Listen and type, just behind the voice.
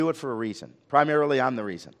do it for a reason. Primarily, I'm the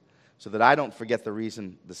reason, so that I don't forget the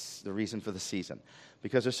reason for the season,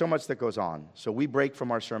 because there's so much that goes on. So we break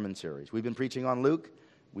from our sermon series. We've been preaching on Luke.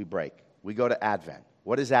 We break. We go to Advent.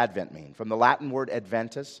 What does Advent mean? From the Latin word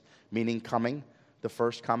adventus, meaning coming, the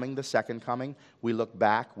first coming, the second coming. We look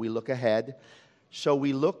back. We look ahead. So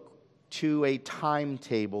we look to a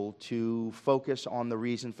timetable to focus on the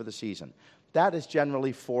reason for the season. That is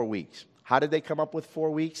generally 4 weeks. How did they come up with 4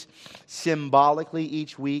 weeks? Symbolically,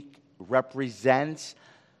 each week represents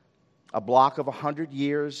a block of 100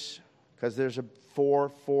 years, because there's a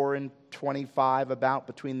 4 and 25 about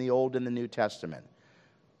between the Old and the New Testament.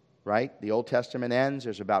 Right? The Old Testament ends.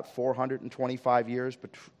 There's about 425 years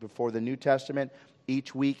before the New Testament.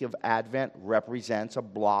 Each week of Advent represents a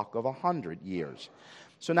block of 100 years.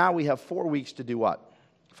 So now we have 4 weeks to do what?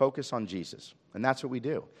 Focus on Jesus. And that's what we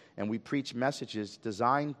do. And we preach messages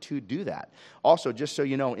designed to do that. Also, just so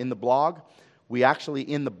you know, in the blog,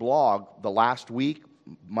 the last week,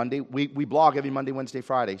 Monday, we blog every Monday, Wednesday,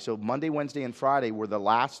 Friday. So Monday, Wednesday, and Friday were the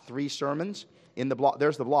last 3 sermons in the blog.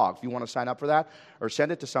 There's the blog if you want to sign up for that, or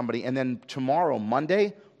send it to somebody. And then tomorrow,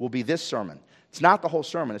 Monday, will be this sermon. It's not the whole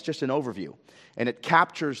sermon. It's just an overview. And it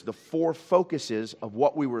captures the 4 focuses of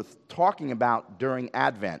what we were talking about during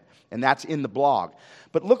Advent. And that's in the blog.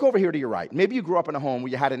 But look over here to your right. Maybe you grew up in a home where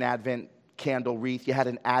you had an Advent candle wreath. You had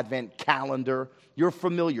an Advent calendar. You're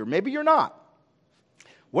familiar. Maybe you're not.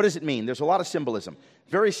 What does it mean? There's a lot of symbolism.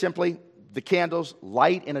 Very simply, the candles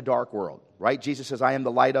light in a dark world. Right? Jesus says, I am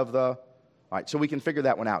the light of the... All right, so we can figure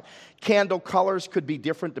that one out. Candle colors could be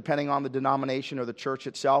different depending on the denomination or the church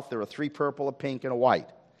itself. There are 3 purple, a pink, and a white.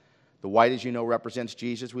 The white, as you know, represents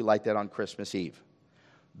Jesus. We light that on Christmas Eve.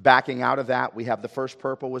 Backing out of that, we have the first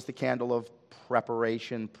purple was the candle of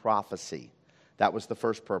preparation, prophecy. That was the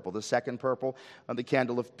first purple. The second purple, the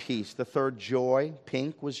candle of peace. The third, joy.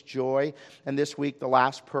 Pink was joy. And this week, the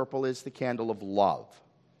last purple is the candle of love,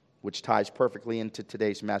 which ties perfectly into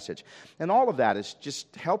today's message. And all of that is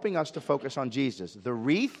just helping us to focus on Jesus. The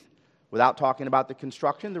wreath, without talking about the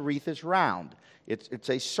construction, the wreath is round. It's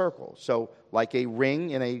a circle. So like a ring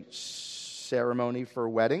in a ceremony for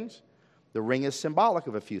weddings, the ring is symbolic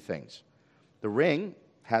of a few things. The ring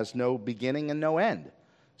has no beginning and no end.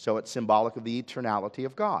 So it's symbolic of the eternality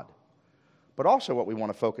of God. But also what we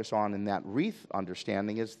want to focus on in that wreath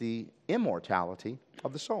understanding is the immortality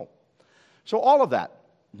of the soul. So all of that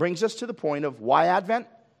brings us to the point of why Advent,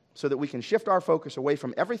 so that we can shift our focus away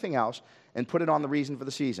from everything else and put it on the reason for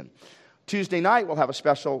the season. Tuesday night, we'll have a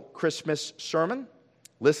special Christmas sermon.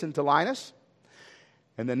 Listen to Linus.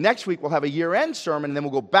 And then next week, we'll have a year-end sermon, and then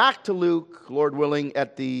we'll go back to Luke, Lord willing,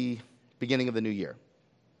 at the beginning of the new year.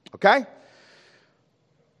 Okay?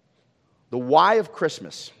 The why of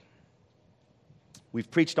Christmas. We've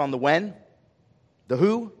preached on the when, the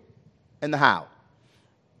who, and the how.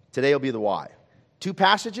 Today will be the why. 2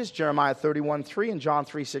 passages, Jeremiah 31:3 and John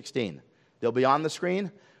 3:16. They'll be on the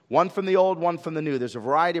screen. One from the old, one from the new. There's a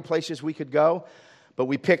variety of places we could go, but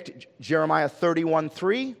we picked Jeremiah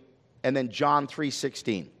 31:3 and then John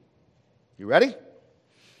 3:16. You ready?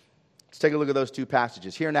 Let's take a look at those 2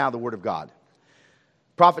 passages. Hear now the word of God.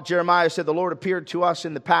 Prophet Jeremiah said, the Lord appeared to us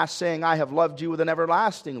in the past, saying, I have loved you with an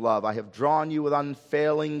everlasting love. I have drawn you with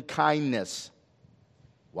unfailing kindness.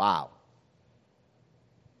 Wow.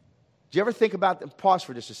 Do you ever think about that? Pause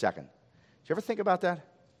for just a second. Do you ever think about that?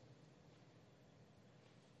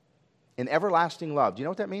 An everlasting love. Do you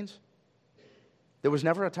know what that means? There was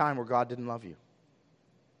never a time where God didn't love you.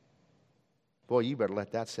 Boy, you better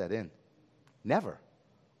let that set in. Never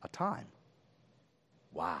a time.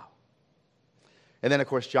 Wow. And then, of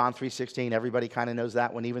course, John 3:16, everybody kind of knows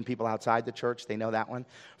that one. Even people outside the church, they know that one.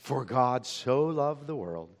 For God so loved the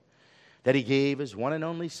world that he gave his one and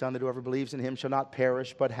only Son, that whoever believes in him shall not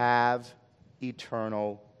perish, but have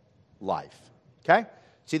eternal life. Okay?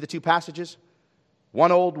 See the 2 passages?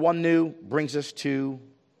 One old, one new, brings us to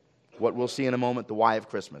what we'll see in a moment, the why of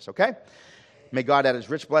Christmas. Okay? May God add his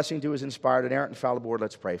rich blessing to his inspired, inerrant, infallible word.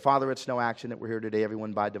 Let's pray. Father, it's no accident that we're here today,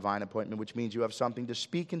 everyone by divine appointment, which means you have something to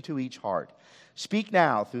speak into each heart. Speak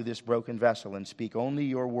now through this broken vessel, and speak only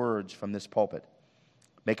your words from this pulpit.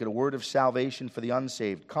 Make it a word of salvation for the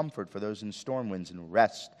unsaved, comfort for those in storm winds, and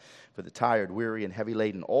rest for the tired, weary, and heavy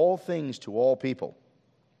laden. All things to all people,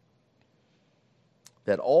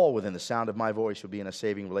 that all within the sound of my voice would be in a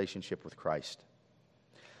saving relationship with Christ.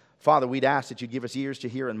 Father, we'd ask that you give us ears to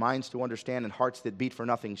hear and minds to understand and hearts that beat for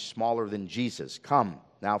nothing smaller than Jesus. Come,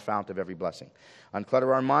 now fount of every blessing.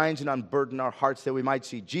 Unclutter our minds and unburden our hearts that we might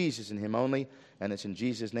see Jesus in him only. And it's in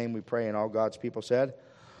Jesus' name we pray, and all God's people said.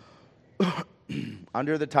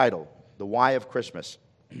 Under the title, The Why of Christmas,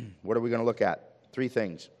 what are we going to look at? 3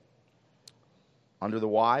 things. under the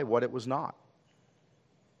why, what it was not.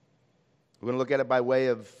 We're going to look at it by way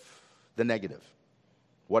of the negative,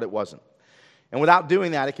 what it wasn't. And without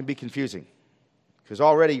doing that, it can be confusing. Because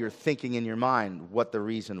already you're thinking in your mind what the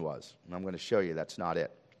reason was. And I'm going to show you that's not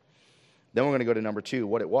it. Then we're going to go to number 2,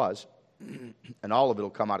 what it was. And all of it will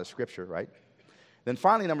come out of Scripture, right? Then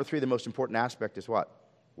finally, number 3, the most important aspect is what?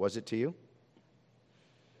 Was it to you?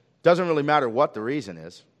 Doesn't really matter what the reason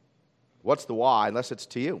is. What's the why, unless it's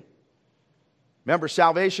to you. Remember,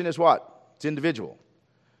 salvation is what? It's individual.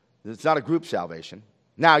 It's not a group salvation.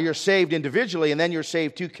 Now, you're saved individually, and then you're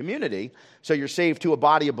saved to community. So you're saved to a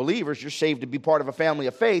body of believers. You're saved to be part of a family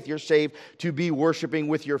of faith. You're saved to be worshiping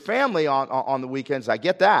with your family on the weekends. I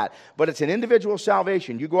get that. But it's an individual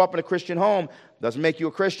salvation. You go up in a Christian home, doesn't make you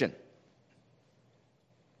a Christian.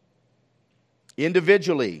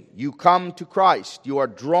 Individually, you come to Christ. You are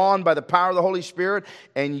drawn by the power of the Holy Spirit,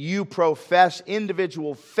 and you profess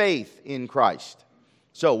individual faith in Christ.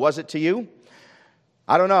 So, was it to you?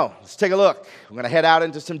 I don't know. Let's take a look. We're going to head out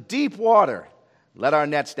into some deep water. Let our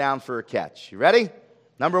nets down for a catch. You ready?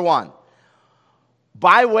 Number 1.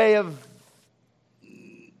 By way of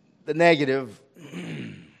the negative,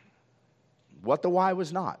 what the why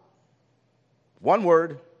was not. 1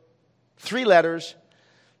 word, 3 letters,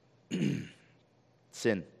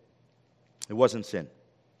 sin. It wasn't sin.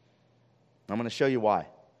 I'm going to show you why.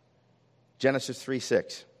 Genesis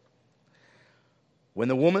 3:6. When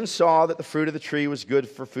the woman saw that the fruit of the tree was good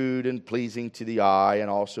for food and pleasing to the eye and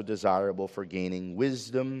also desirable for gaining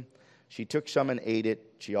wisdom, she took some and ate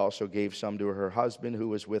it. She also gave some to her husband who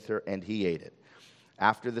was with her, and he ate it.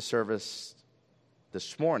 After the service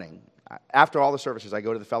this morning, after all the services, I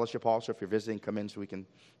go to the fellowship hall. So if you're visiting, come in so we can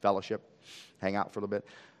fellowship, hang out for a little bit.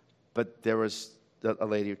 But there was a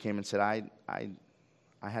lady who came and said, I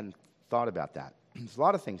hadn't thought about that. There's a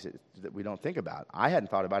lot of things that we don't think about. I hadn't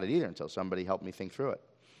thought about it either until somebody helped me think through it.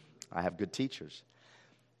 I have good teachers.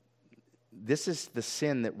 This is the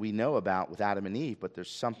sin that we know about with Adam and Eve, but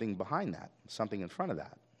there's something behind that, something in front of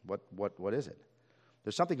that. What is it?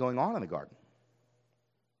 There's something going on in the garden.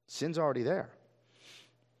 Sin's already there.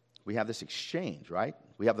 We have this exchange, right?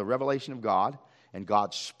 We have the revelation of God, and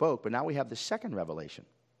God spoke, but now we have the second revelation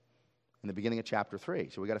in the beginning of chapter 3.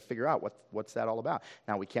 So we got to figure out what's that all about.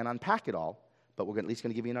 Now, we can't unpack it all, but we're at least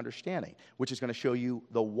going to give you an understanding, which is going to show you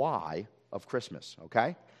the why of Christmas,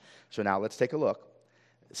 okay? So now let's take a look.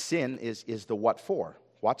 Sin is the what for.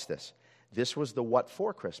 Watch this. This was the what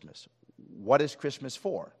for Christmas. What is Christmas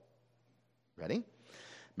for? Ready?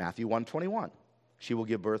 Matthew 1:21. She will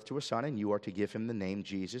give birth to a son, and you are to give him the name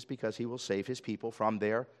Jesus, because he will save his people from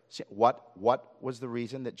their sin. What was the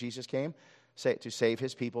reason that Jesus came? To save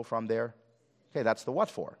his people from their... Okay, that's the what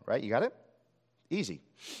for, right? You got it? Easy.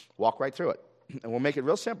 Walk right through it. And we'll make it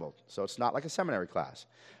real simple, so it's not like a seminary class.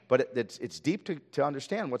 But it's deep to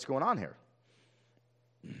understand what's going on here.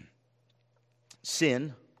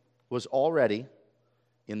 Sin was already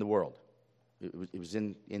in the world. It was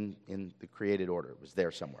in the created order. It was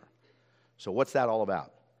there somewhere. So what's that all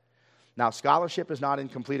about? Now, scholarship is not in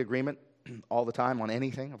complete agreement all the time on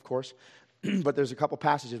anything, of course. But there's a couple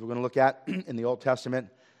passages we're going to look at in the Old Testament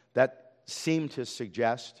that seem to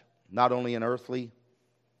suggest not only an earthly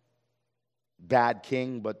bad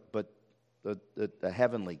king, but a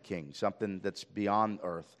heavenly king, something that's beyond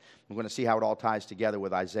earth. We're going to see how it all ties together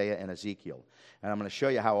with Isaiah and Ezekiel. And I'm going to show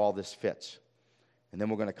you how all this fits. And then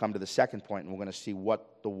we're going to come to the second point, and we're going to see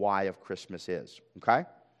what the why of Christmas is. Okay?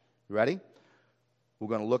 You ready? We're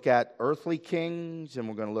going to look at earthly kings, and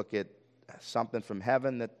we're going to look at something from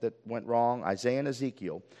heaven that went wrong. Isaiah and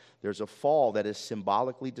Ezekiel, there's a fall that is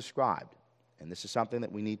symbolically described. And this is something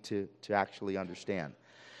that we need to actually understand.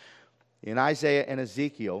 In Isaiah and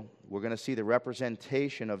Ezekiel, we're going to see the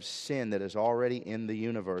representation of sin that is already in the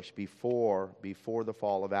universe before the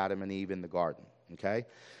fall of Adam and Eve in the garden. Okay?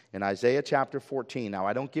 In Isaiah chapter 14, now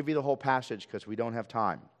I don't give you the whole passage because we don't have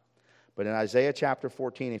time. But in Isaiah chapter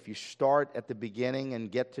 14, if you start at the beginning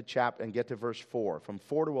and get to verse 4, from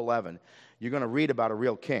 4 to 11, you're going to read about a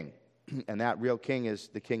real king. And that real king is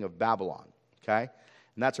the king of Babylon. Okay?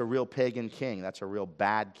 And that's a real pagan king. That's a real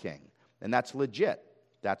bad king. And that's legit.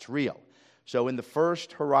 That's real. So in the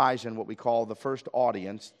first horizon, what we call the first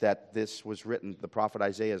audience that this was written, the prophet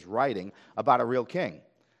Isaiah is writing about a real king.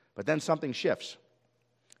 But then something shifts.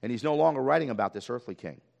 And he's no longer writing about this earthly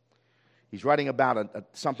king. He's writing about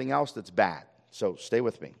something else that's bad. So stay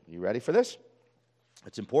with me. You ready for this?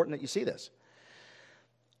 It's important that you see this.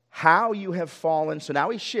 How you have fallen. So now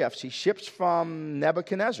he shifts. He shifts from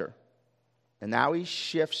Nebuchadnezzar. And now he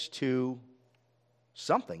shifts to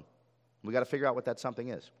something. We've got to figure out what that something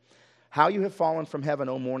is. How you have fallen from heaven,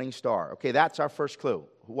 O morning star. Okay, that's our first clue.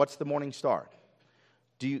 What's the morning star?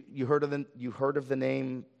 You heard of the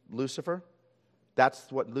name Lucifer?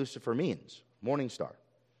 That's what Lucifer means, morning star.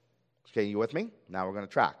 Okay, you with me? Now we're going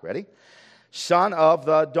to track. Ready? Son of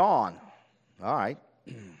the dawn. All right.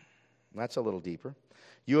 That's a little deeper.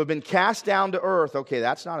 You have been cast down to earth. Okay,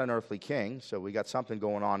 that's not an earthly king, so we got something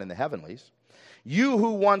going on in the heavenlies. You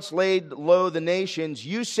who once laid low the nations,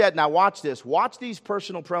 you said, now watch this. Watch these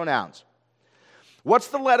personal pronouns. What's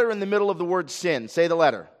the letter in the middle of the word sin? Say the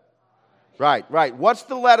letter. Right. What's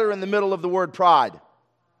the letter in the middle of the word pride?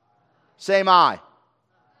 Same I.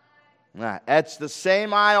 It's the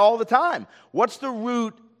same I all the time. What's the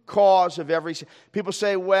root cause of every sin? People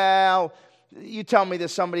say, well, you tell me that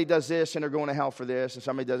somebody does this and they're going to hell for this, and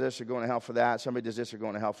somebody does this, they're going to hell for that, somebody does this, they're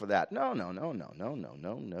going to hell for that. No.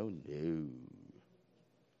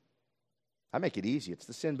 I make it easy. It's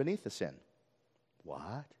the sin beneath the sin.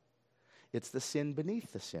 What? It's the sin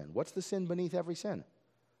beneath the sin. What's the sin beneath every sin?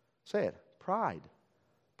 Say it. Pride.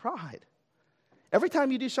 Every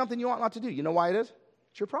time you do something you ought not to do, you know why it is?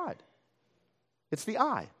 It's your pride. It's the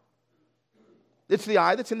I. It's the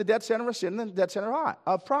I that's in the dead center of sin and the dead center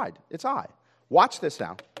of pride. It's I. Watch this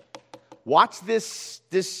now. Watch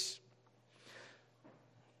this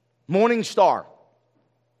morning star.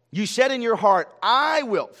 You said in your heart, I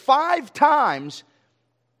will. 5 times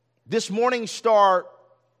this morning star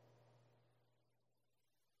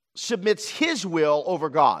submits his will over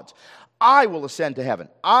God's. I will ascend to heaven.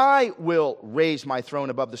 I will raise my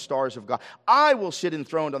throne above the stars of God. I will sit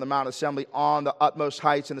enthroned on the Mount Assembly on the utmost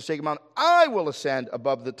heights in the sacred mountain. I will ascend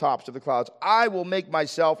above the tops of the clouds. I will make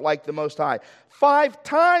myself like the Most High. 5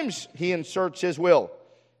 times he inserts his will.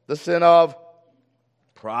 The sin of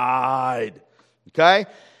pride. Okay?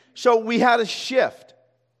 So we had a shift.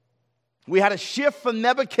 We had a shift from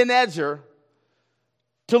Nebuchadnezzar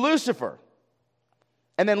to Lucifer.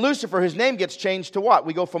 And then Lucifer, his name gets changed to what?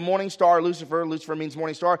 We go from morning star, Lucifer means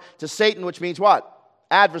morning star, to Satan, which means what?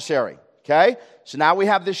 Adversary. Okay? So now we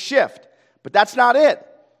have this shift. But that's not it.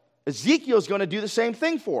 Ezekiel's going to do the same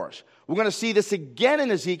thing for us. We're going to see this again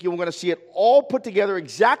in Ezekiel. We're going to see it all put together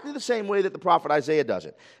exactly the same way that the prophet Isaiah does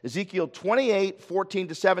it. Ezekiel 28, 14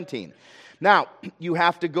 to 17. Now, you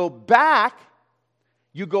have to go back.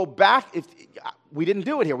 You go back. If we didn't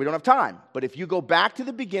do it here. We don't have time. But if you go back to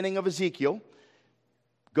the beginning of Ezekiel,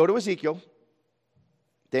 go to Ezekiel.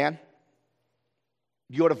 Dan,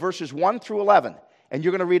 you go to verses 1 through 11, and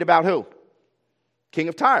you're going to read about who? King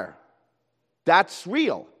of Tyre. That's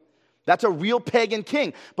real. That's a real pagan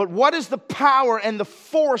king. But what is the power and the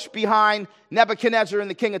force behind Nebuchadnezzar and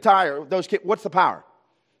the king of Tyre? What's the power?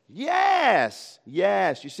 Yes.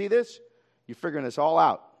 You see this? You're figuring this all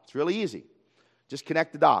out. It's really easy. Just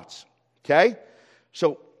connect the dots. Okay?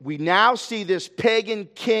 So we now see this pagan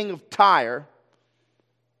king of Tyre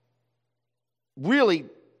really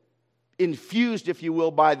infused, if you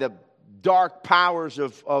will, by the dark powers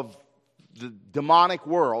of the demonic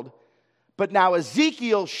world. But now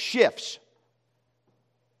Ezekiel shifts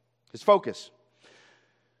his focus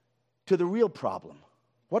to the real problem.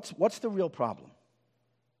 What's the real problem?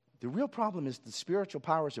 The real problem is the spiritual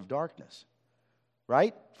powers of darkness.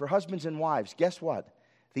 Right? For husbands and wives, guess what?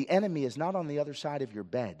 The enemy is not on the other side of your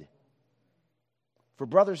bed. For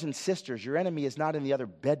brothers and sisters, your enemy is not in the other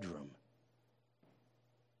bedroom.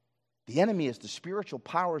 The enemy is the spiritual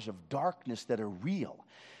powers of darkness that are real.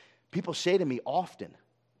 People say to me often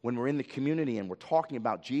when we're in the community and we're talking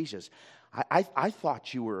about Jesus, I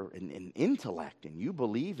thought you were an intellect and you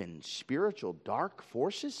believe in spiritual dark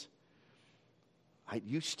forces?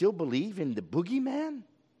 You still believe in the boogeyman?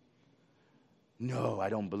 No, I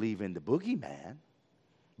don't believe in the boogeyman,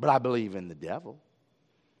 but I believe in the devil.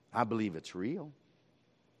 I believe it's real.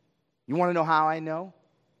 You want to know how I know?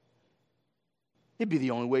 It'd be the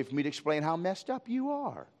only way for me to explain how messed up you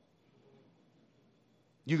are.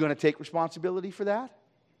 You going to take responsibility for that?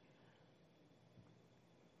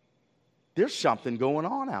 There's something going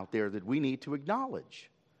on out there that we need to acknowledge.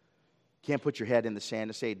 Can't put your head in the sand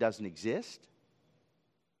and say it doesn't exist.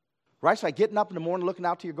 Right? It's like getting up in the morning, looking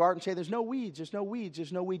out to your garden and saying, there's no weeds,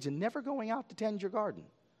 and never going out to tend your garden.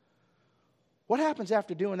 What happens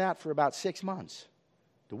after doing that for about 6 months?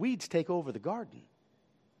 The weeds take over the garden.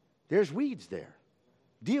 There's weeds there.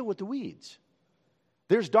 Deal with the weeds.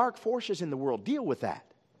 There's dark forces in the world. Deal with that.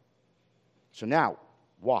 So now,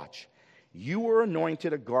 watch. You were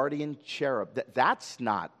anointed a guardian cherub. That's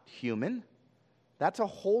not human. That's a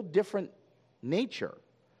whole different nature.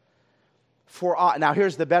 Now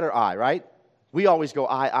here's the better I, right? We always go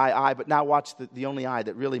I, but now watch the only I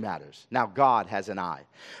that really matters. Now God has an I.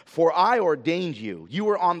 For I ordained you. You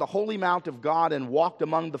were on the holy mount of God and walked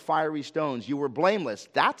among the fiery stones. You were blameless.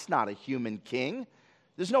 That's not a human king.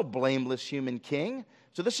 There's no blameless human king.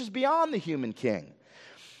 So this is beyond the human king.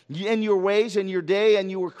 In your ways, in your day,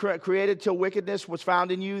 and you were created till wickedness was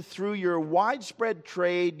found in you. Through your widespread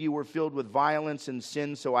trade, you were filled with violence and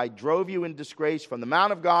sin. So I drove you in disgrace from the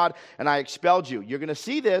mount of God, and I expelled you. You're going to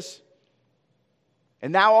see this.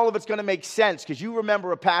 And now all of it's going to make sense, because you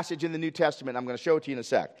remember a passage in the New Testament. I'm going to show it to you in a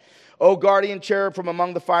sec. O guardian cherub from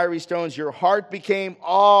among the fiery stones, your heart became,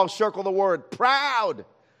 circle the word, proud.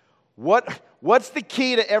 What's the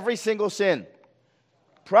key to every single sin?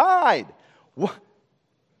 Pride.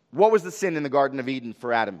 What was the sin in the Garden of Eden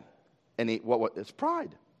for Adam and Eve? It's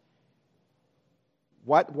pride.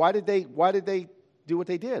 Why did they do what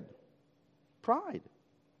they did? Pride.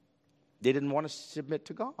 They didn't want to submit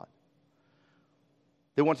to God.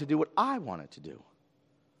 They wanted to do what I wanted to do.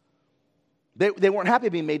 They weren't happy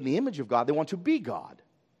being made in the image of God. They want to be God.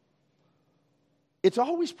 It's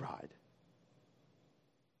always pride.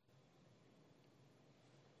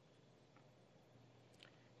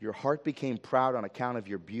 Your heart became proud on account of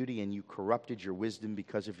your beauty, and you corrupted your wisdom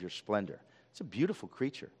because of your splendor. It's a beautiful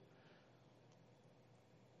creature.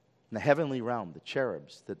 In the heavenly realm, the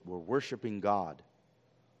cherubs that were worshiping God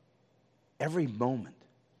every moment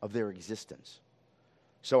of their existence.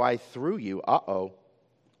 So I threw you,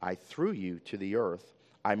 I threw you to the earth.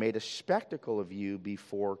 I made a spectacle of you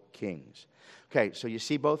before kings. Okay, so you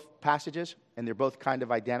see both passages, and they're both kind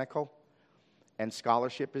of identical, and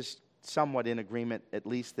scholarship is somewhat in agreement, at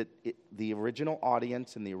least, that the original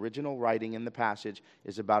audience and the original writing in the passage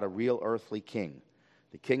is about a real earthly king.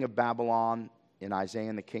 The king of Babylon in Isaiah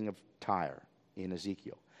and the king of Tyre in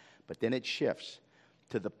Ezekiel. But then it shifts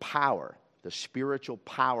to the power, the spiritual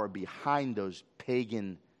power behind those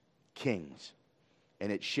pagan kings.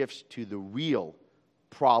 And it shifts to the real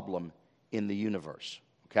problem in the universe.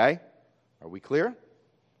 Okay? Are we clear?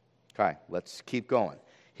 Okay, let's keep going.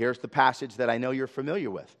 Here's the passage that I know you're familiar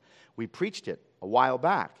with. We preached it a while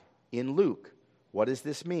back in Luke. What does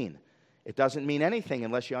this mean? It doesn't mean anything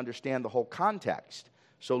unless you understand the whole context.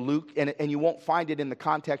 So Luke, and you won't find it in the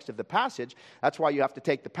context of the passage. That's why you have to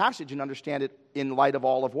take the passage and understand it in light of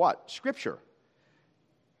all of what? Scripture.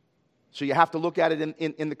 So you have to look at it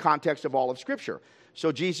in the context of all of Scripture.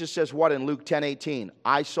 So Jesus says what in Luke 10:18?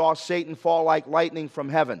 I saw Satan fall like lightning from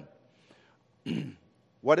heaven.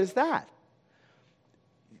 What is that?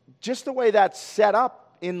 Just the way that's set up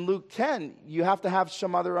in Luke 10, you have to have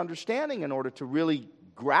some other understanding in order to really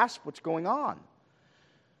grasp what's going on.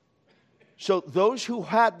 So those who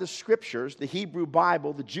had the Scriptures, the Hebrew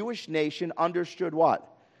Bible, the Jewish nation understood what?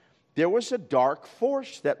 There was a dark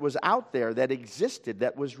force that was out there, that existed,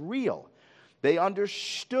 that was real. They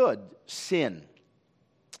understood sin.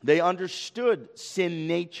 They understood sin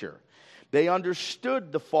nature. They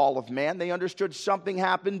understood the fall of man. They understood something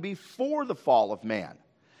happened before the fall of man.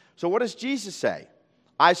 So what does Jesus say?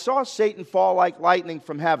 I saw Satan fall like lightning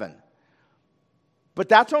from heaven. But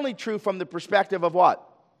that's only true from the perspective of what?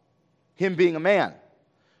 Him being a man.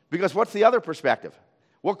 Because what's the other perspective?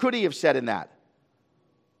 What could he have said in that?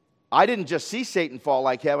 I didn't just see Satan fall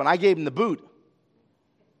like heaven. I gave him the boot.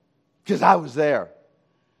 Because I was there.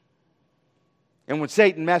 And when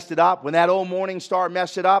Satan messed it up, when that old morning star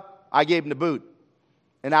messed it up, I gave him the boot.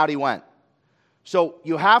 And out he went. So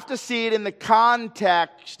you have to see it in the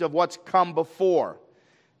context of what's come before.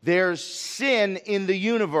 There's sin in the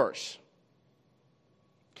universe.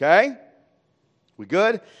 Okay? We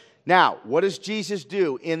good? Now, what does Jesus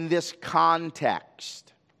do in this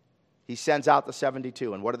context? He sends out the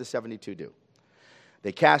 72. And what do the 72 do?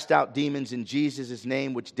 They cast out demons in Jesus'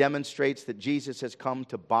 name, which demonstrates that Jesus has come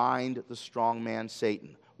to bind the strong man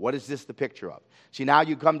Satan. What is this the picture of? See, now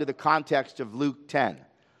you come to the context of Luke 10.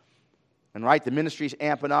 And right, the ministry's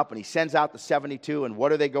amping up, and he sends out the 72, and what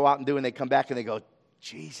do they go out and do? And they come back and they go,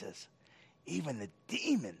 Jesus, even the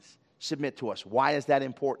demons submit to us. Why is that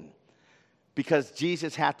important? Because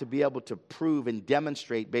Jesus had to be able to prove and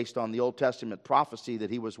demonstrate based on the Old Testament prophecy that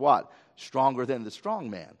he was what? Stronger than the strong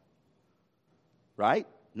man. Right?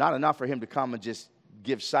 Not enough for him to come and just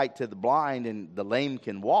give sight to the blind and the lame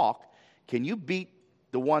can walk. Can you beat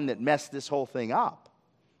the one that messed this whole thing up?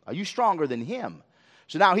 Are you stronger than him?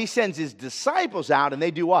 So now he sends his disciples out and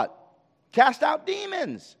they do what? Cast out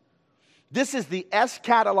demons. This is the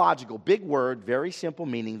eschatological, big word, very simple,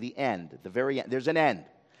 meaning the end. The very end. There's an end.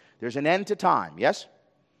 There's an end to time, yes?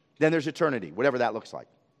 Then there's eternity, whatever that looks like.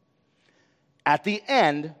 At the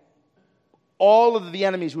end, all of the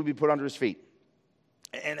enemies would be put under his feet.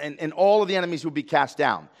 And all of the enemies would be cast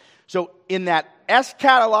down. So in that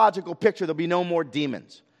eschatological picture, there'll be no more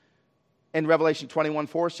demons. And Revelation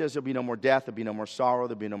 21:4 says there'll be no more death, there'll be no more sorrow,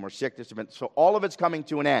 there'll be no more sickness. So all of it's coming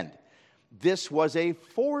to an end. This was a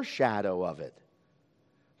foreshadow of it.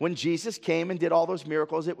 When Jesus came and did all those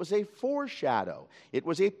miracles, it was a foreshadow. It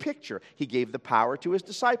was a picture. He gave the power to his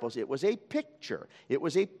disciples. It was a picture. It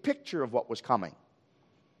was a picture of what was coming.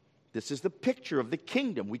 This is the picture of the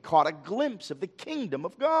kingdom. We caught a glimpse of the kingdom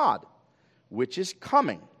of God, which is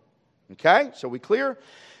coming. Okay? So we clear?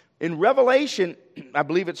 In Revelation, I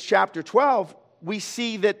believe it's chapter 12, we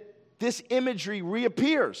see that this imagery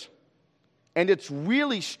reappears. And it's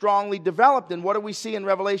really strongly developed. And what do we see in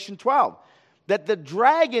Revelation 12? That the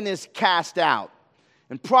dragon is cast out.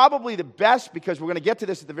 And probably the best, because we're going to get to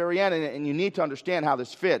this at the very end, and you need to understand how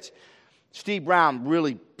this fits. Steve Brown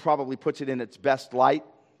really probably puts it in its best light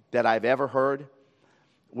that I've ever heard.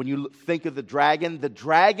 When you think of the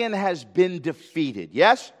dragon has been defeated,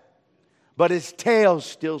 yes? But his tail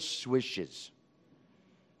still swishes.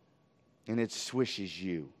 And it swishes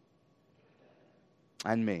you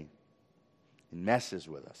and me. It messes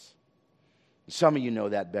with us. Some of you know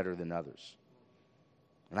that better than others.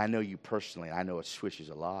 And I know you personally. I know it swishes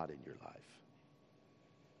a lot in your life.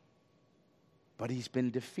 But he's been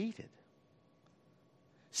defeated.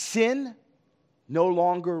 Sin no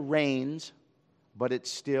longer reigns, but it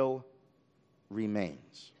still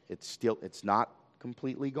remains. It's not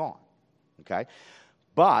completely gone. Okay?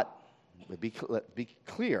 But, let's be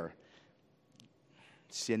clear,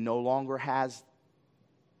 sin no longer has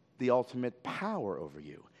the ultimate power over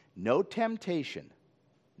you. No temptation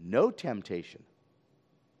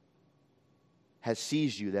has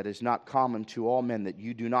seized you that is not common to all men, that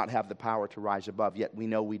you do not have the power to rise above. Yet we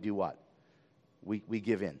know we do what? We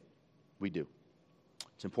give in. We do.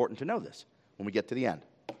 It's important to know this when we get to the end.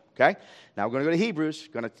 Okay? Now we're going to go to Hebrews.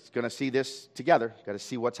 Going to see this together. Got to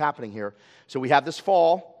see what's happening here. So we have this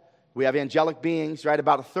fall. We have angelic beings, right?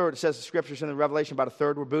 About a third. It says the scriptures in the Revelation, about a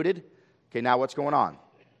third were booted. Okay, now what's going on?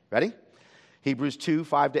 Ready? Hebrews 2,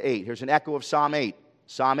 5-8. Here's an echo of Psalm 8.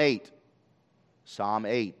 Psalm 8. Psalm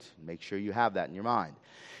 8. Make sure you have that in your mind.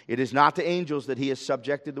 It is not to angels that he has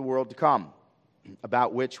subjected the world to come,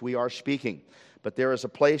 about which we are speaking. But there is a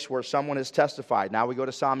place where someone has testified. Now we go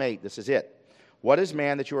to Psalm 8. This is it. What is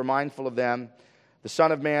man that you are mindful of them? The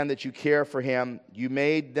Son of Man that you care for him? You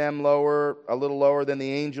made them lower, a little lower than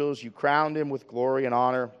the angels. You crowned him with glory and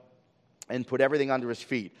honor and put everything under his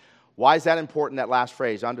feet. Why is that important, that last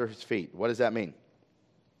phrase, under his feet? What does that mean?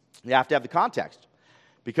 You have to have the context,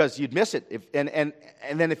 because you'd miss it. And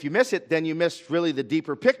then if you miss it, then you miss really the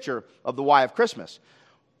deeper picture of the why of Christmas.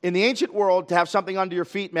 In the ancient world, to have something under your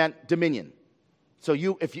feet meant dominion. So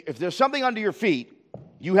if there's something under your feet,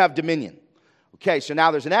 you have dominion. Okay, so now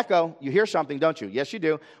there's an echo. You hear something, don't you? Yes, you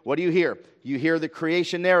do. What do you hear? You hear the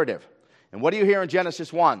creation narrative. And what do you hear in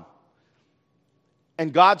Genesis 1?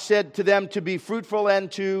 And God said to them to be fruitful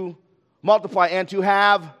and to multiply and to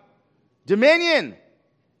have dominion.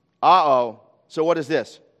 Uh-oh. So what is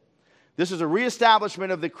this? This is a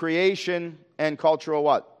reestablishment of the creation and cultural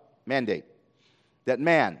what? Mandate. That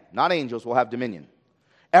man, not angels, will have dominion.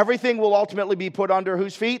 Everything will ultimately be put under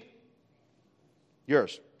whose feet?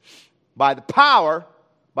 Yours. By the power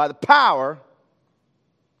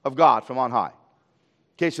of God from on high.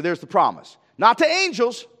 Okay, so there's the promise. Not to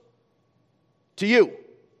angels, to you.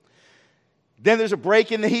 Then there's a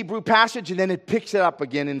break in the Hebrew passage, and then it picks it up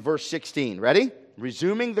again in verse 16. Ready?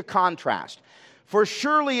 Resuming the contrast. For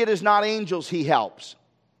surely it is not angels he helps.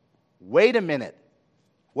 Wait a minute.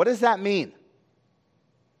 What does that mean?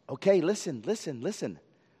 Okay, listen.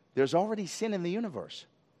 There's already sin in the universe.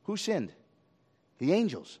 Who sinned? The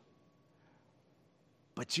angels.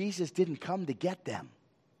 But Jesus didn't come to get them.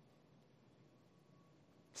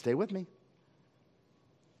 Stay with me.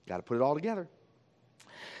 Got to put it all together.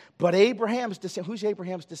 But Abraham's who's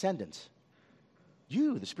Abraham's descendants?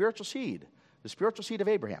 You, the spiritual seed of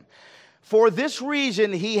Abraham. For this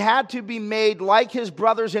reason, he had to be made like his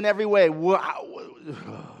brothers in every way. Wow.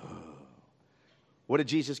 What did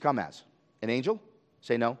Jesus come as? An angel?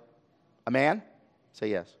 Say no. A man? Say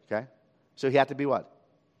yes. Okay. So he had to be what?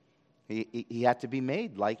 He had to be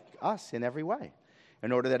made like us in every way,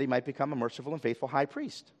 in order that he might become a merciful and faithful high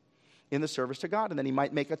priest in the service to God, and then he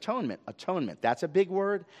might make atonement. Atonement, that's a big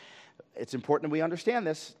word. It's important that we understand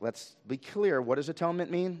this. Let's be clear. What does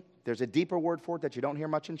atonement mean? There's a deeper word for it that you don't hear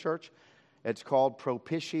much in church. It's called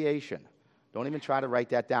propitiation. Don't even try to write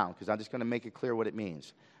that down, because I'm just going to make it clear what it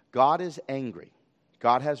means. God is angry.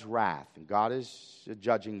 God has wrath, and God is a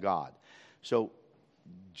judging God. So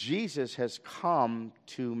Jesus has come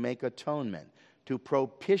to make atonement, to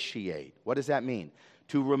propitiate. What does that mean?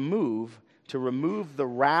 To remove the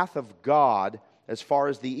wrath of God as far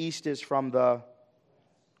as the east is from the...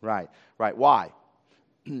 Right. Why?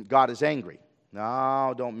 God is angry.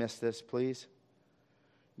 No, don't miss this, please.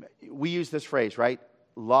 We use this phrase, right?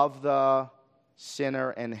 Love the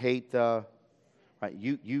sinner and hate the... Right?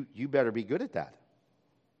 You better be good at that.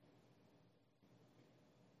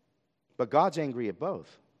 But God's angry at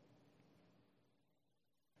both.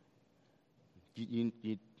 You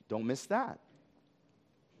don't miss that.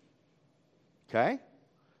 Okay?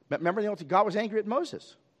 Remember, God was angry at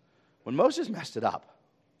Moses when Moses messed it up.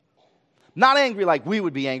 Not angry like we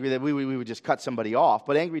would be angry that we would just cut somebody off,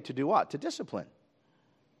 but angry to do what? To discipline.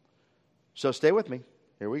 So stay with me.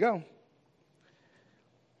 Here we go.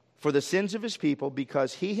 For the sins of his people,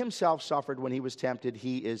 because he himself suffered when he was tempted,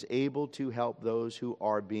 he is able to help those who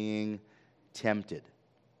are being tempted.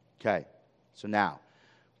 Okay, so now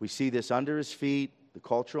we see this under his feet. The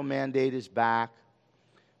cultural mandate is back.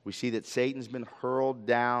 We see that Satan's been hurled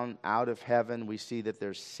down out of heaven. We see that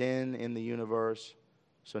there's sin in the universe.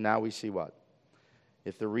 So now we see what?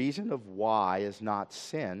 If the reason of why is not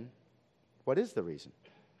sin, what is the reason?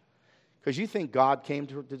 Because you think God came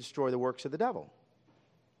to destroy the works of the devil.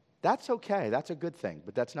 That's okay. That's a good thing,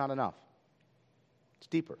 but that's not enough. It's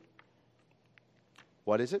deeper.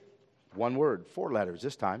 What is it? One word, 4 letters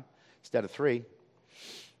this time, instead of 3.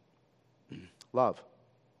 Love.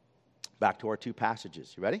 Back to our 2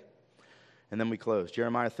 passages. You ready? And then we close.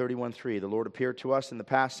 Jeremiah 31:3. The Lord appeared to us in the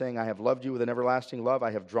past, saying, I have loved you with an everlasting love.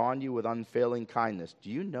 I have drawn you with unfailing kindness.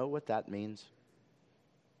 Do you know what that means?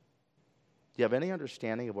 Do you have any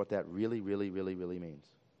understanding of what that really, really, really, really means?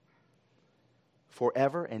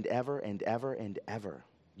 Forever and ever and ever and ever,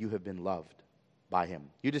 you have been loved by him.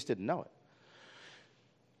 You just didn't know it.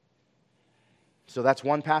 So that's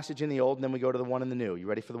one passage in the Old, and then we go to the one in the New. You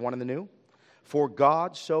ready for the one in the New? For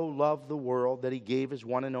God so loved the world that he gave his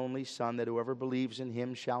one and only Son, that whoever believes in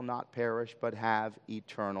him shall not perish, but have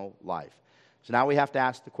eternal life. So now we have to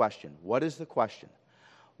ask the question. What is the question?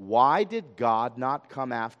 Why did God not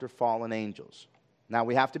come after fallen angels? Now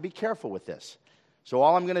we have to be careful with this. So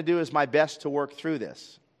all I'm going to do is my best to work through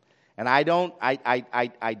this. And I don't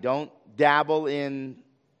dabble in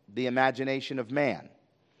the imagination of man.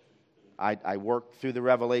 I work through the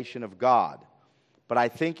revelation of God. But I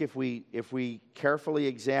think if we carefully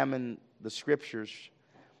examine the Scriptures,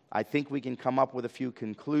 I think we can come up with a few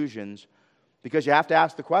conclusions. Because you have to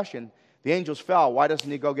ask the question, the angels fell, why doesn't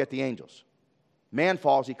he go get the angels? Man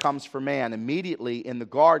falls, he comes for man. Immediately in the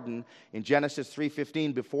garden, in Genesis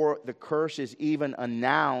 3:15, before the curse is even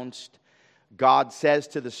announced, God says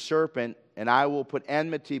to the serpent, and I will put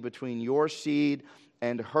enmity between your seed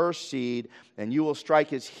and her seed, and you will strike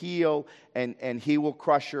his heel, and he will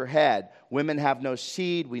crush your head. Women have no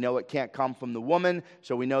seed. We know it can't come from the woman,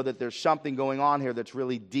 so we know that there's something going on here that's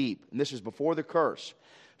really deep. And this is before the curse.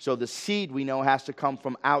 So the seed, we know, has to come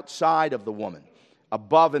from outside of the woman,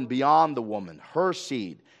 above and beyond the woman, her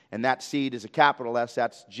seed. And that seed is a capital S,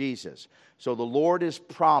 that's Jesus. So the Lord is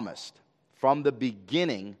promised from the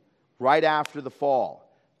beginning, right after the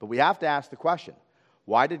fall. But we have to ask the question,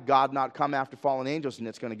 why did God not come after fallen angels? And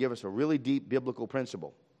it's going to give us a really deep biblical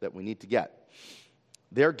principle that we need to get.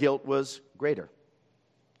 Their guilt was greater.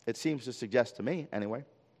 It seems to suggest to me, anyway.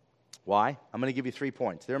 Why? I'm going to give you 3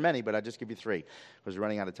 points. There are many, but I'll just give you 3 because we're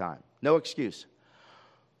running out of time. No excuse.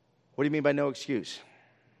 What do you mean by no excuse?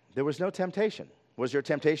 There was no temptation. Was there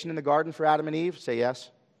temptation in the garden for Adam and Eve? Say yes.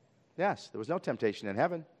 Yes, there was no temptation in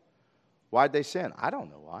heaven. Why did they sin? I don't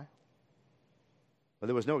know why. But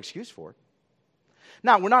there was no excuse for it.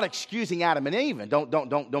 Now, we're not excusing Adam and Eve.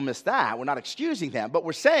 Don't miss that. We're not excusing them. But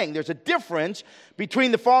we're saying there's a difference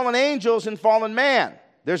between the fallen angels and fallen man.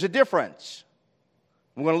 There's a difference.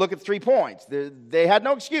 We're going to look at 3 points. They had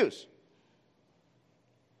no excuse.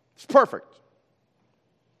 It's perfect.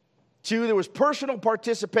 2, there was personal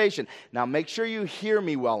participation. Now, make sure you hear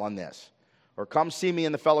me well on this, or come see me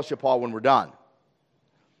in the fellowship hall when we're done.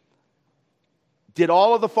 Did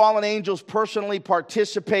all of the fallen angels personally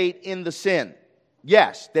participate in the sin?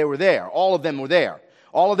 Yes, they were there. All of them were there.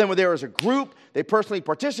 All of them were there as a group. They personally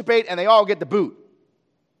participate, and they all get the boot.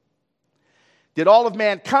 Did all of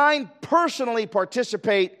mankind personally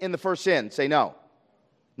participate in the first sin? Say no.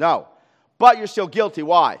 No. But you're still guilty.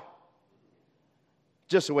 Why?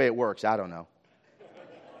 Just the way it works. I don't know.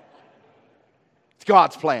 It's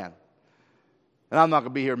God's plan. And I'm not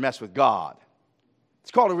going to be here and mess with God.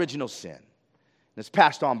 It's called original sin. And it's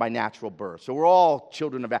passed on by natural birth. So we're all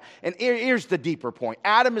children of Adam. And here's the deeper point.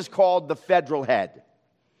 Adam is called the federal head.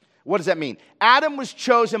 What does that mean? Adam was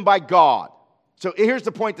chosen by God. So here's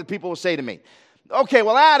the point that people will say to me. Okay,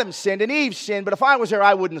 well, Adam sinned and Eve sinned, but if I was there,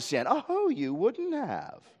 I wouldn't have sinned. Oh, you wouldn't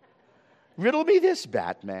have. Riddle me this,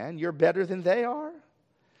 Batman. You're better than they are?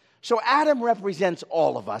 So Adam represents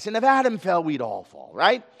all of us. And if Adam fell, we'd all fall,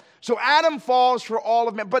 right? So Adam falls for all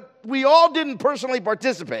of men. But we all didn't personally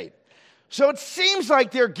participate. So it seems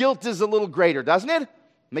like their guilt is a little greater, doesn't it?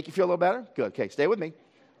 Make you feel a little better? Good. Okay, stay with me.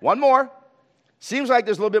 One more. Seems like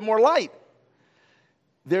there's a little bit more light.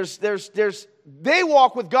 They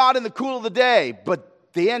walk with God in the cool of the day,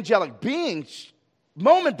 but the angelic beings,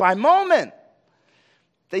 moment by moment,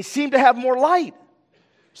 they seem to have more light.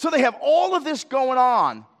 So they have all of this going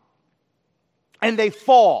on, and they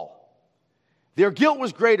fall. Their guilt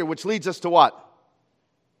was greater, which leads us to what?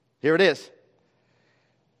 Here it is.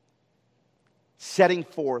 Setting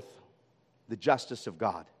forth the justice of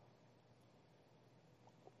God.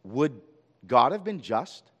 Would God have been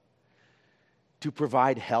just to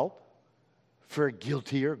provide help for a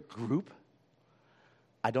guiltier group?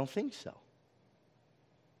 I don't think so.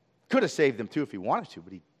 Could have saved them too if he wanted to,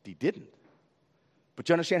 but he didn't. But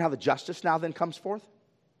you understand how the justice now then comes forth?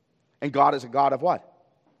 And God is a God of what?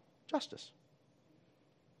 Justice.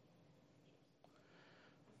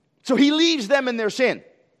 So he leaves them in their sin.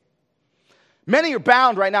 Many are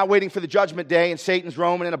bound right now waiting for the judgment day, and Satan's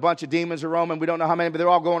roaming and a bunch of demons are roaming. We don't know how many, but they're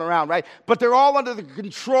all going around, right? But they're all under the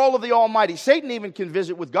control of the Almighty. Satan even can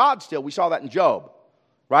visit with God still. We saw that in Job,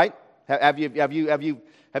 right? Have you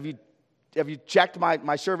checked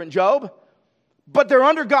my servant Job? But they're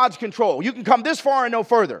under God's control. You can come this far and no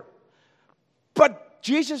further. But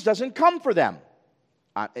Jesus doesn't come for them.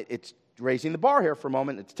 It's raising the bar here for a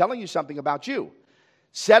moment. It's telling you something about you.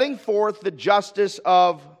 Setting forth the justice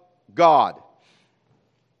of God.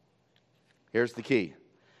 Here's the key.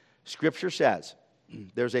 Scripture says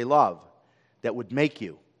there's a love that would make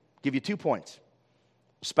you, give you 2 points.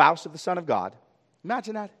 Spouse of the Son of God.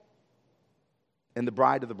 Imagine that. And the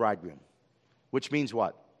bride of the bridegroom. Which means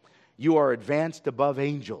what? You are advanced above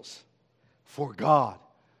angels. For God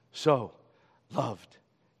so loved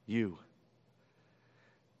you.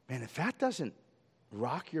 Man, if that doesn't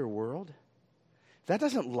rock your world, if that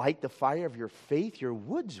doesn't light the fire of your faith, your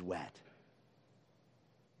wood's wet.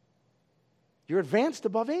 You're advanced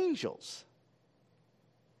above angels.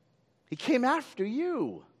 He came after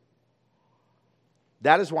you.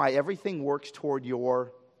 That is why everything works toward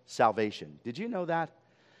your salvation. Did you know that?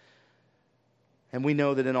 And we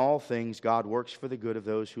know that in all things, God works for the good of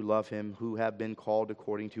those who love Him, who have been called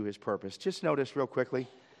according to His purpose. Just notice real quickly,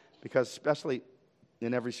 because especially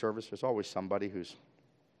in every service, there's always somebody there's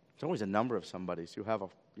always a number of somebodies who have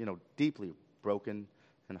deeply broken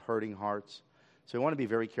and hurting hearts. So we want to be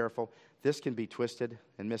very careful. This can be twisted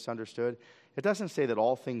and misunderstood. It doesn't say that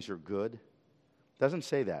all things are good. It doesn't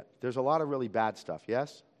say that. There's a lot of really bad stuff,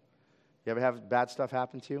 yes? You ever have bad stuff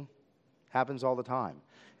happen to you? Happens all the time.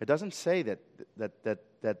 It doesn't say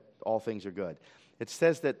that all things are good. It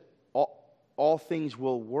says that all things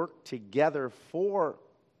will work together for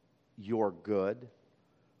your good,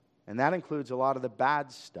 and that includes a lot of the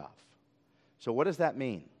bad stuff. So what does that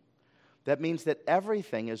mean? That means that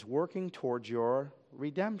everything is working towards your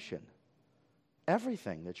redemption.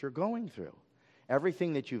 Everything that you're going through.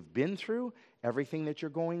 Everything that you've been through. Everything that you're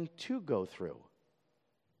going to go through.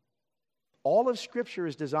 All of Scripture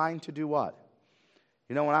is designed to do what?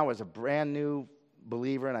 When I was a brand new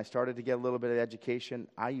believer and I started to get a little bit of education,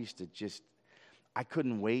 I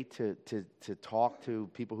couldn't wait to talk to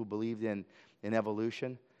people who believed in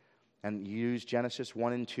evolution and use Genesis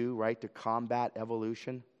 1 and 2, right, to combat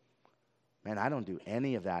evolution. Man, I don't do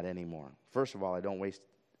any of that anymore. First of all, I don't waste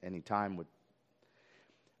any time with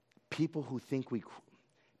people who think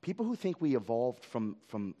we evolved from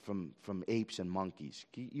apes and monkeys.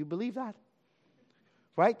 You believe that?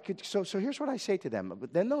 Right? So here's what I say to them.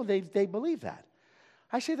 But then, no, they believe that.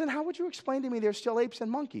 I say, then how would you explain to me they're still apes and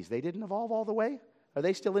monkeys? They didn't evolve all the way? Are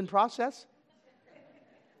they still in process?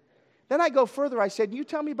 Then I go further. I said, you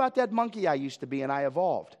tell me about that monkey I used to be and I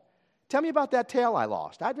evolved. Tell me about that tail I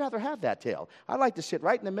lost. I'd rather have that tail. I'd like to sit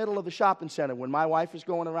right in the middle of the shopping center when my wife is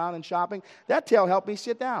going around and shopping. That tail helped me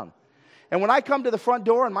sit down. And when I come to the front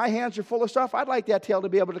door and my hands are full of stuff, I'd like that tail to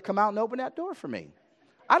be able to come out and open that door for me.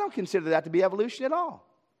 I don't consider that to be evolution at all.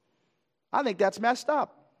 I think that's messed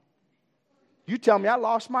up. You tell me I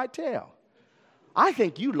lost my tail. I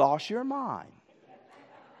think you lost your mind.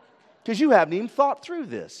 Because you haven't even thought through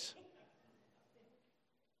this.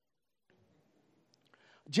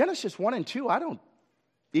 Genesis 1 and 2, I don't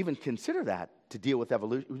even consider that to deal with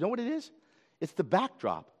evolution. You know what it is? It's the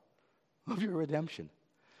backdrop of your redemption.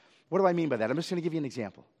 What do I mean by that? I'm just going to give you an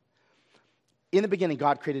example. In the beginning,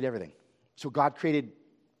 God created everything. So God created,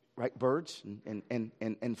 right, birds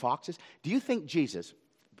and foxes. Do you think Jesus,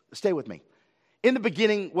 stay with me. In the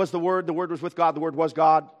beginning was the Word was with God, the Word was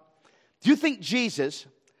God. Do you think Jesus,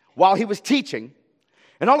 while he was teaching,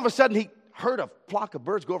 and all of a sudden he heard a flock of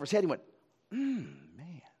birds go over his head, he went,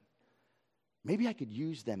 man, maybe I could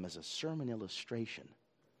use them as a sermon illustration.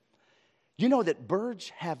 You know that birds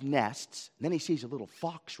have nests. And then he sees a little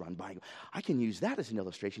fox run by. I can use that as an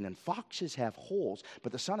illustration. And foxes have holes,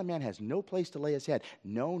 but the Son of Man has no place to lay his head.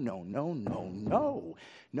 No, no, no, no, no.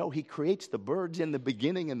 No, he creates the birds in the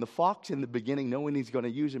beginning and the fox in the beginning, knowing he's going to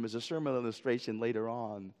use him as a sermon illustration later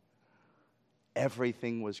on.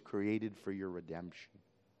 Everything was created for your redemption.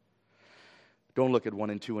 Don't look at 1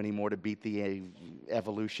 and 2 anymore to beat the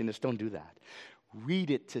evolutionists. Don't do that.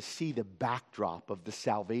 Read it to see the backdrop of the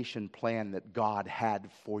salvation plan that God had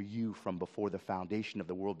for you from before the foundation of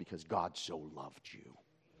the world, because God so loved you.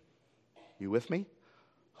 You with me?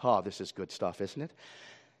 Oh, this is good stuff, isn't it?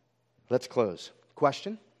 Let's close.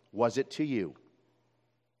 Question: was it to you?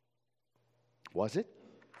 Was it?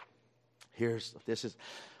 This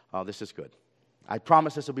is good. I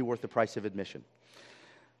promise this will be worth the price of admission.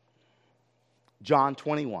 John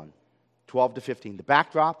 21, 12 to 15. The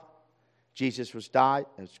backdrop: Jesus was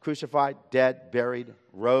crucified, dead, buried,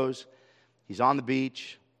 rose. He's on the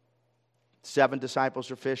beach. 7 disciples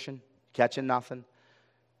are fishing, catching nothing.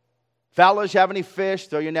 Fellas, you have any fish?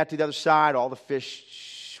 Throw your net to the other side. All the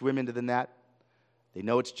fish swim into the net. They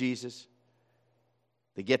know it's Jesus.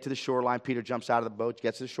 They get to the shoreline. Peter jumps out of the boat,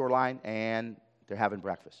 gets to the shoreline, and they're having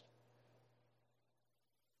breakfast.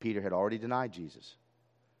 Peter had already denied Jesus.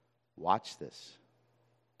 Watch this.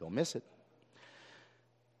 Don't miss it.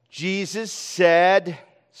 Jesus said,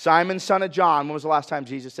 Simon, son of John. When was the last time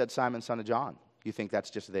Jesus said Simon, son of John? You think that's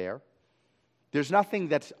just there? There's nothing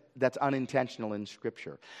that's unintentional in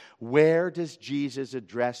Scripture. Where does Jesus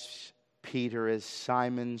address Peter as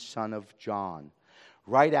Simon, son of John?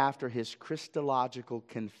 Right after his Christological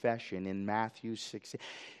confession in Matthew 16.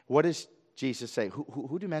 What does Jesus say?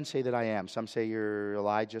 Who do men say that I am? Some say you're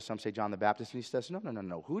Elijah, some say John the Baptist. And he says,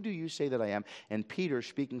 no. Who do you say that I am? And Peter,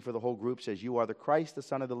 speaking for the whole group, says, you are the Christ, the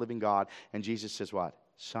Son of the living God. And Jesus says what?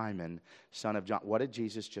 Simon, son of John. What did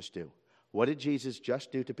Jesus just do? What did Jesus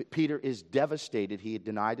just do to Peter? Is devastated. He had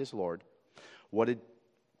denied his Lord. What did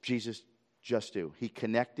Jesus just do? He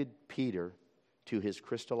connected Peter to his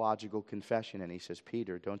Christological confession. And he says,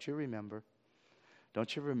 Peter, don't you remember?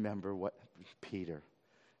 Don't you remember what, Peter?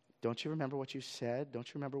 Don't you remember what you said? Don't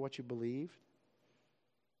you remember what you believed?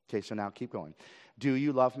 Okay, so now keep going. Do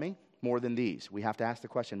you love me more than these? We have to ask the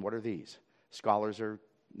question, what are these? Scholars are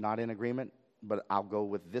not in agreement, but I'll go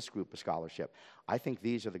with this group of scholarship. I think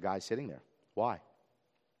these are the guys sitting there. Why?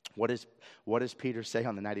 What does Peter say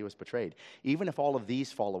on the night he was betrayed? Even if all of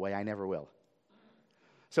these fall away, I never will.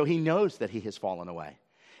 So he knows that he has fallen away.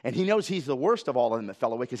 And he knows he's the worst of all of them that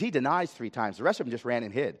fell away, because he denies 3 times. The rest of them just ran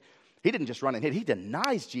and hid. He didn't just run and hid. He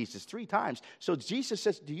denies Jesus 3 times. So Jesus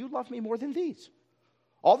says, do you love me more than these?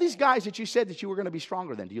 All these guys that you said that you were going to be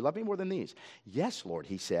stronger than, do you love me more than these? Yes, Lord,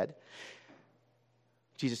 he said.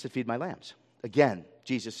 Jesus said, feed my lambs. Again,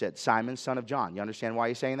 Jesus said, Simon, son of John. You understand why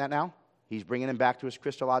he's saying that now? He's bringing him back to his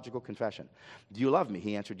Christological confession. Do you love me?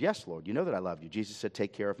 He answered, yes, Lord. You know that I love you. Jesus said,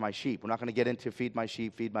 take care of my sheep. We're not going to get into feed my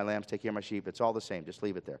sheep, feed my lambs, take care of my sheep. It's all the same. Just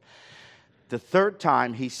leave it there. The 3rd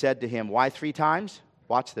time he said to him, why 3 times?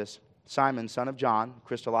 Watch this. Simon, son of John,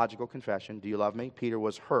 Christological confession, do you love me? Peter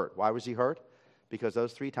was hurt. Why was he hurt? Because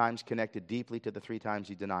those 3 times connected deeply to the 3 times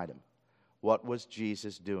he denied him. What was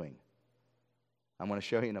Jesus doing? I'm going to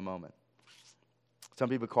show you in a moment. Some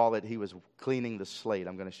people call it he was cleaning the slate.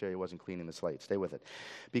 I'm going to show you he wasn't cleaning the slate. Stay with it.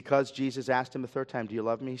 Because Jesus asked him the 3rd time, do you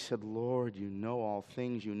love me? He said, Lord, you know all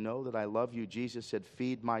things. You know that I love you. Jesus said,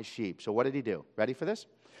 feed my sheep. So what did he do? Ready for this?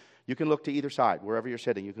 You can look to either side, wherever you're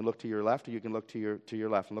sitting. You can look to your left, or you can look to your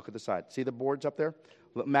left and look at the side. See the boards up there?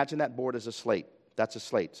 Imagine that board as a slate. That's a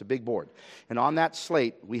slate. It's a big board. And on that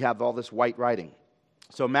slate, we have all this white writing.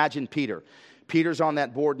 So imagine Peter. Peter's on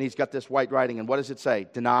that board, and he's got this white writing. And what does it say?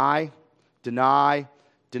 Deny, deny,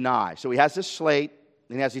 deny. So he has this slate,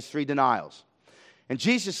 and he has these 3 denials. And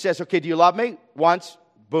Jesus says, okay, do you love me? Once,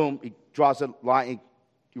 boom, he draws a line, he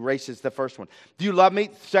erases the first one. Do you love me?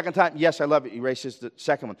 2nd time, yes, I love you. He erases the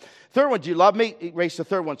 2nd one. 3rd one, do you love me? He erases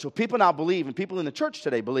the 3rd one. So people now believe, and people in the church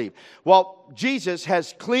today believe, well, Jesus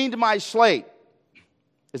has cleaned my slate.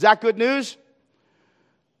 Is that good news?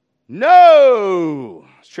 No.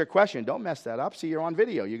 It's a trick question. Don't mess that up. See, you're on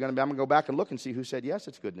video. I'm going to go back and look and see who said yes,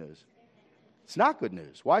 it's good news. It's not good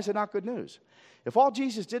news. Why is it not good news? If all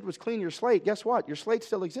Jesus did was clean your slate, guess what? Your slate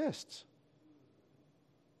still exists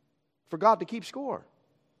for God to keep score.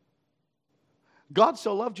 God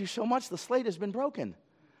so loved you so much, the slate has been broken.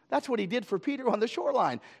 That's what he did for Peter on the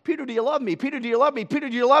shoreline. Peter, do you love me? Peter, do you love me? Peter,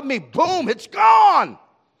 do you love me? Boom, it's gone.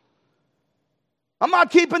 I'm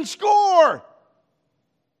not keeping score.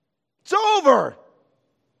 It's over.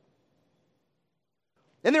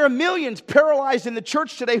 And there are millions paralyzed in the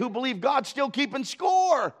church today who believe God's still keeping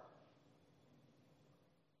score.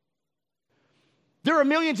 There are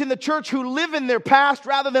millions in the church who live in their past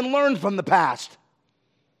rather than learn from the past.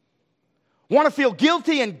 Want to feel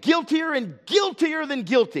guilty and guiltier than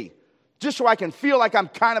guilty, just so I can feel like I'm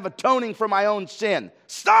kind of atoning for my own sin.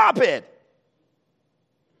 Stop it!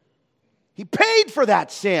 He paid for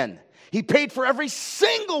that sin. He paid for every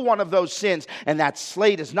single one of those sins, and that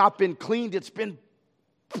slate has not been cleaned, it's been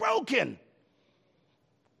broken.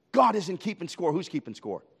 God isn't keeping score. Who's keeping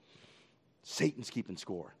score? Satan's keeping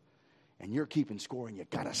score. And you're keeping score, and you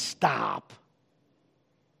gotta stop.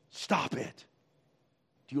 Stop it.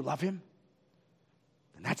 Do you love him?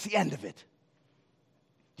 And that's the end of it.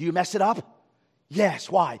 Do you mess it up? Yes.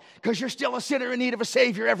 Why? Because you're still a sinner in need of a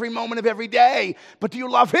Savior every moment of every day. But do you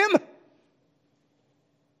love him?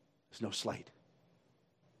 There's no slate.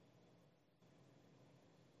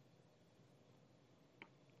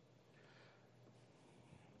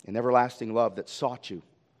 An everlasting love that sought you,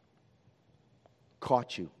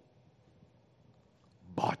 caught you,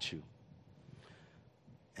 bought you,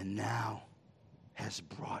 and now has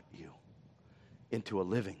brought you into a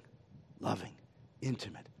living, loving,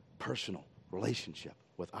 intimate, personal relationship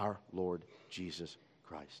with our Lord Jesus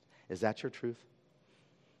Christ. Is that your truth?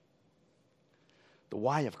 The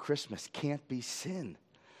why of Christmas can't be sin.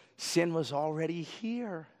 Sin was already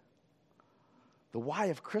here. The why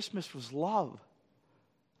of Christmas was love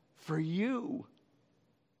for you.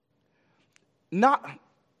 Not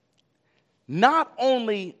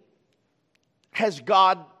only has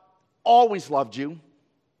God always loved you,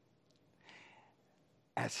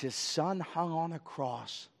 as his son hung on a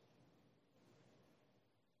cross,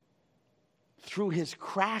 through his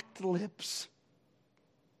cracked lips,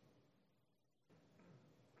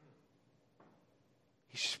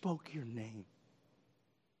 he spoke your name.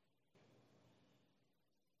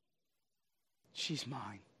 She's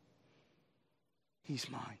mine. He's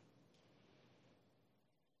mine.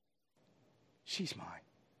 She's mine.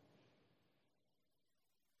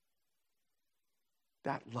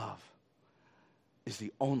 That love is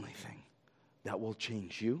the only thing that will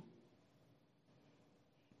change you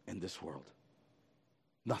in this world.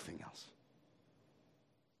 Nothing else.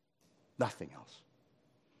 Nothing else.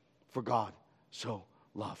 For God so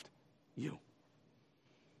loved you.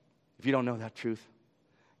 If you don't know that truth,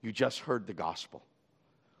 you just heard the gospel.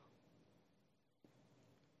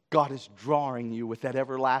 God is drawing you with that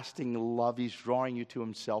everlasting love. He's drawing you to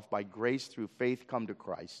himself by grace through faith. Come to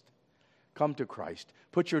Christ. Come to Christ.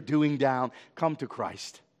 Put your doing down. Come to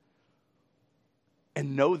Christ.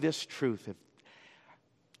 And know this truth.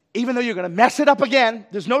 Even though you're going to mess it up again,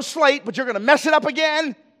 there's no slate, but you're going to mess it up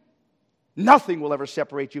again, nothing will ever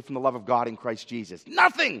separate you from the love of God in Christ Jesus.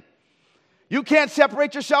 Nothing. You can't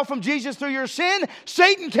separate yourself from Jesus through your sin.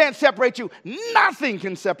 Satan can't separate you. Nothing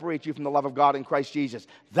can separate you from the love of God in Christ Jesus.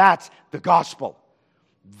 That's the gospel.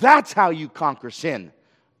 That's how you conquer sin,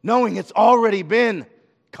 knowing it's already been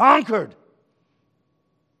conquered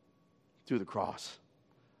through the cross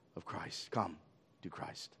of Christ. Come to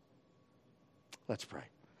Christ. Let's pray.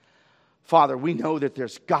 Father, we know that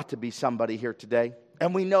there's got to be somebody here today,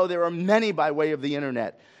 and we know there are many by way of the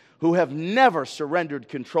internet who have never surrendered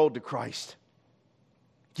control to Christ.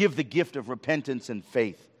 Give the gift of repentance and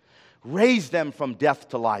faith. Raise them from death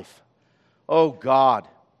to life. Oh God.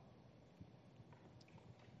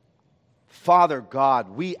 Father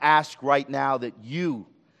God, we ask right now that you,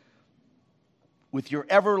 with your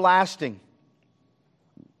everlasting,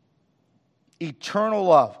 eternal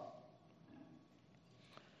love,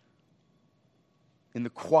 in the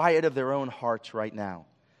quiet of their own hearts right now,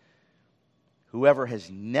 whoever has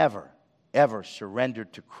never, ever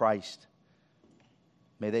surrendered to Christ,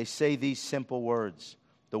 may they say these simple words,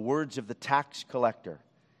 the words of the tax collector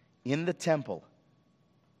in the temple.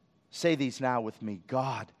 Say these now with me.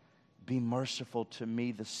 God, be merciful to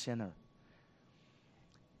me, the sinner.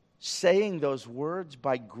 Saying those words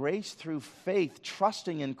by grace through faith,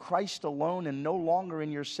 trusting in Christ alone and no longer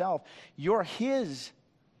in yourself. You're his.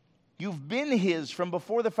 You've been his from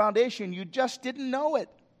before the foundation. You just didn't know it.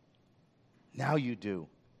 Now you do.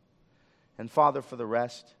 And Father, for the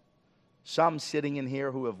rest, some sitting in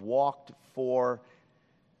here who have walked for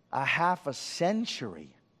a half a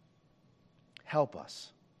century, help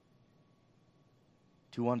us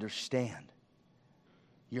to understand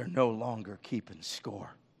you're no longer keeping score.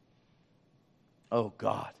 Oh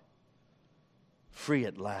God, free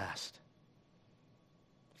at last.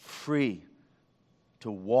 Free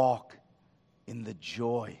to walk in the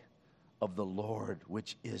joy of the Lord,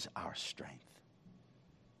 which is our strength.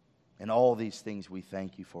 And all these things we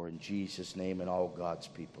thank you for in Jesus' name, and all God's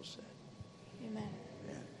people said. Amen.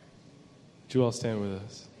 Amen. Would you all stand with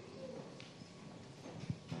us?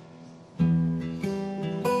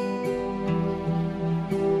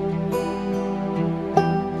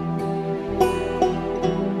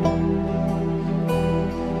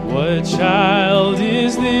 What child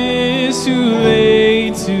is this who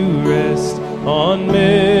lay to rest on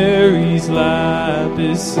Mary's lap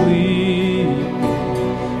is sleeping,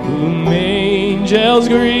 whom angels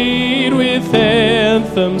greet with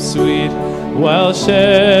anthems sweet, while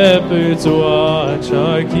shepherds watch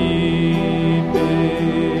are keeping?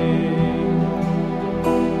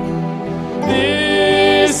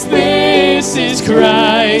 This is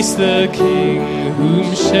Christ the King,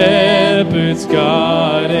 whom shepherds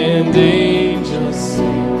guard and angels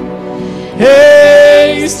sing.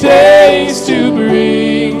 Haste, haste to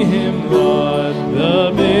bring him, Lord,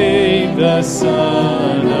 the babe, the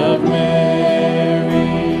Son of Mary.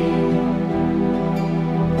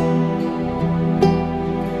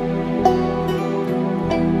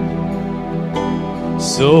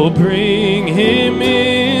 So bring him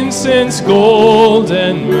incense, gold,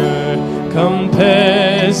 and myrrh. Come,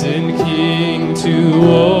 peasant king, to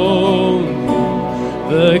own him,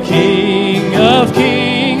 the King of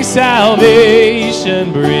kings,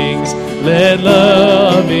 salvation brings. Let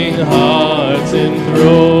loving hearts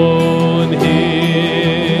enthrone him.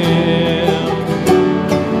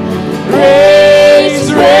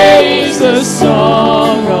 Raise, raise the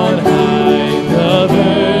song on high, the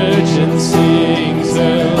Virgin sings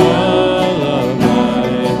her lullaby.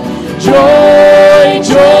 Joy,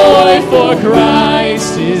 joy, for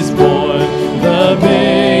Christ is born, the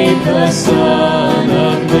babe, the Son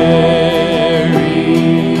of Mary.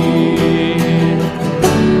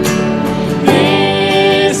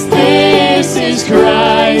 This is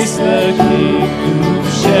Christ the King, whom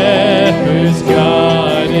shepherds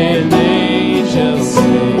guard and angels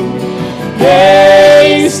sing.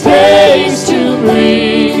 Haste, haste to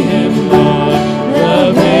bring him, Lord,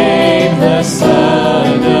 the babe, the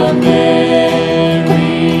Son of Mary.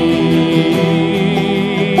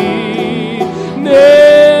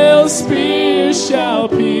 Nails, spears shall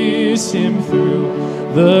pierce him through,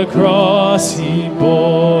 the cross he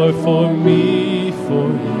bore for me, for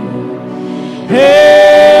you.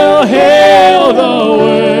 Hail, hail, the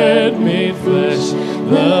Word made flesh,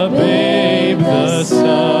 the babe, the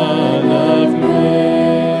Son of Mary.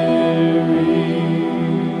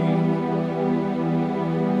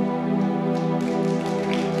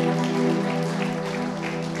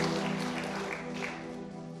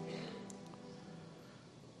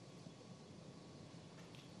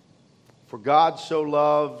 For God so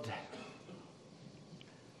loved,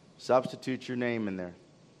 substitute your name in there.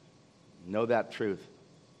 Know that truth.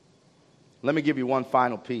 Let me give you one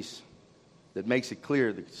final piece that makes it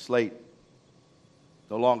clear the slate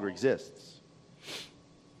no longer exists.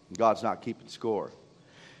 God's not keeping score.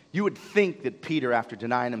 You would think that Peter, after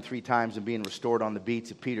denying him 3 times and being restored on the beach,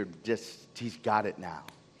 that Peter he's got it now.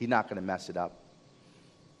 He's not going to mess it up.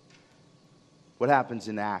 What happens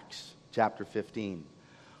in Acts chapter 15?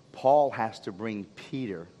 Paul has to bring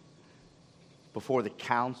Peter before the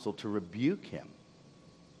council to rebuke him.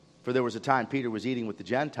 For there was a time Peter was eating with the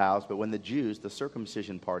Gentiles, but when the Jews, the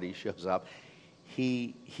circumcision party, shows up,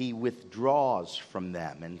 he withdraws from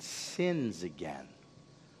them and sins again.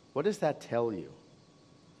 What does that tell you?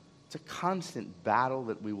 It's a constant battle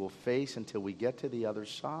that we will face until we get to the other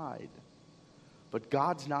side. But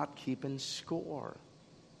God's not keeping score.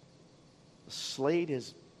 The slate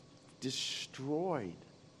is destroyed.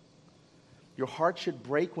 Your heart should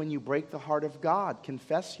break when you break the heart of God.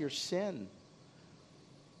 Confess your sin.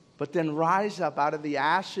 But then rise up out of the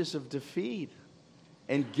ashes of defeat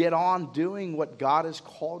and get on doing what God has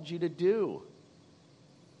called you to do.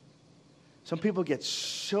 Some people get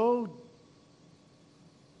so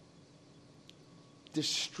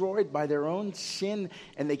destroyed by their own sin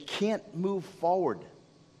and they can't move forward.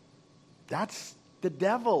 That's the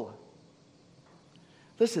devil.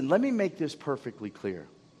 Listen, let me make this perfectly clear.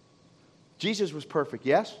 Jesus was perfect,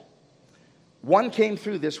 yes? One came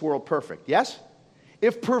through this world perfect, yes?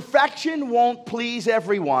 If perfection won't please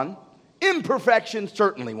everyone, imperfection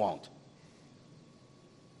certainly won't.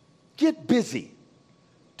 Get busy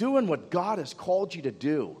doing what God has called you to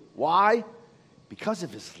do. Why? Because of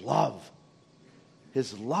His love.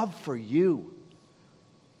 His love for you.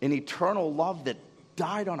 An eternal love that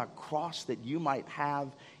died on a cross that you might have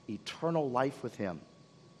eternal life with Him.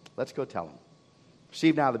 Let's go tell Him.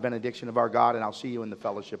 Receive now the benediction of our God, and I'll see you in the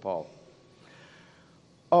fellowship hall.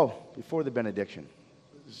 Oh, before the benediction.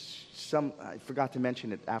 I forgot to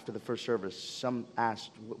mention it after the first service. Some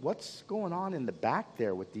asked, what's going on in the back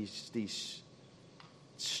there with these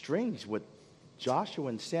strings with Joshua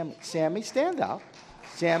and Sammy? Sammy, stand up.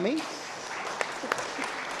 Sammy.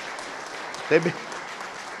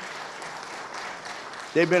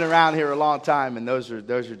 They've been around here a long time, and those are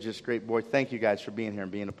just great boys. Thank you guys for being here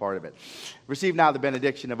and being a part of it. Receive now the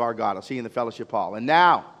benediction of our God. I'll see you in the fellowship hall. And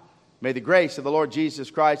now, may the grace of the Lord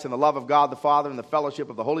Jesus Christ and the love of God the Father and the fellowship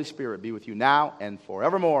of the Holy Spirit be with you now and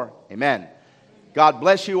forevermore. Amen. God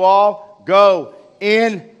bless you all. Go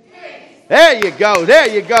in. There you go.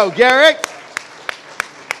 There you go, Garrick.